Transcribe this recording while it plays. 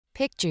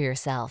Picture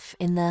yourself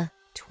in the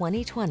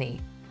 2020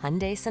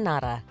 Hyundai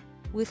Sonata.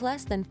 With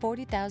less than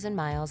 40,000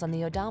 miles on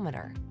the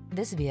odometer,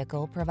 this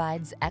vehicle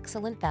provides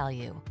excellent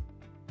value.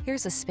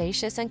 Here's a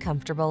spacious and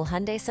comfortable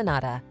Hyundai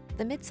Sonata,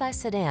 the midsize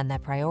sedan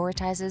that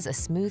prioritizes a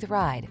smooth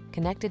ride,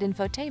 connected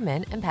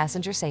infotainment, and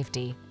passenger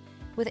safety.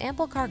 With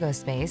ample cargo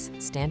space,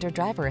 standard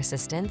driver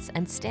assistance,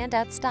 and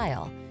standout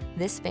style,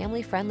 this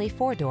family-friendly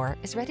four-door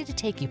is ready to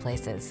take you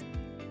places.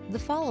 The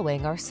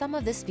following are some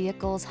of this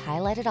vehicle's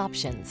highlighted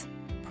options: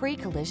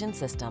 pre-collision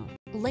system,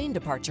 lane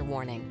departure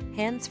warning,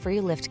 hands-free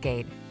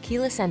liftgate,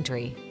 keyless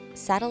entry,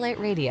 satellite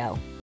radio,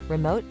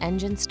 remote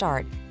engine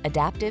start,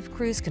 adaptive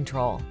cruise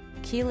control,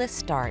 keyless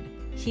start,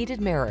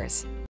 heated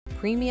mirrors,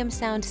 premium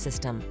sound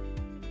system.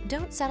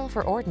 Don't settle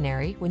for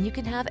ordinary when you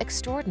can have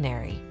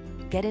extraordinary.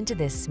 Get into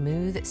this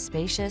smooth,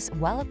 spacious,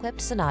 well-equipped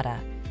Sonata.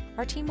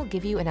 Our team will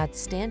give you an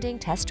outstanding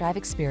test drive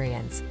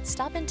experience.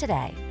 Stop in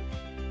today.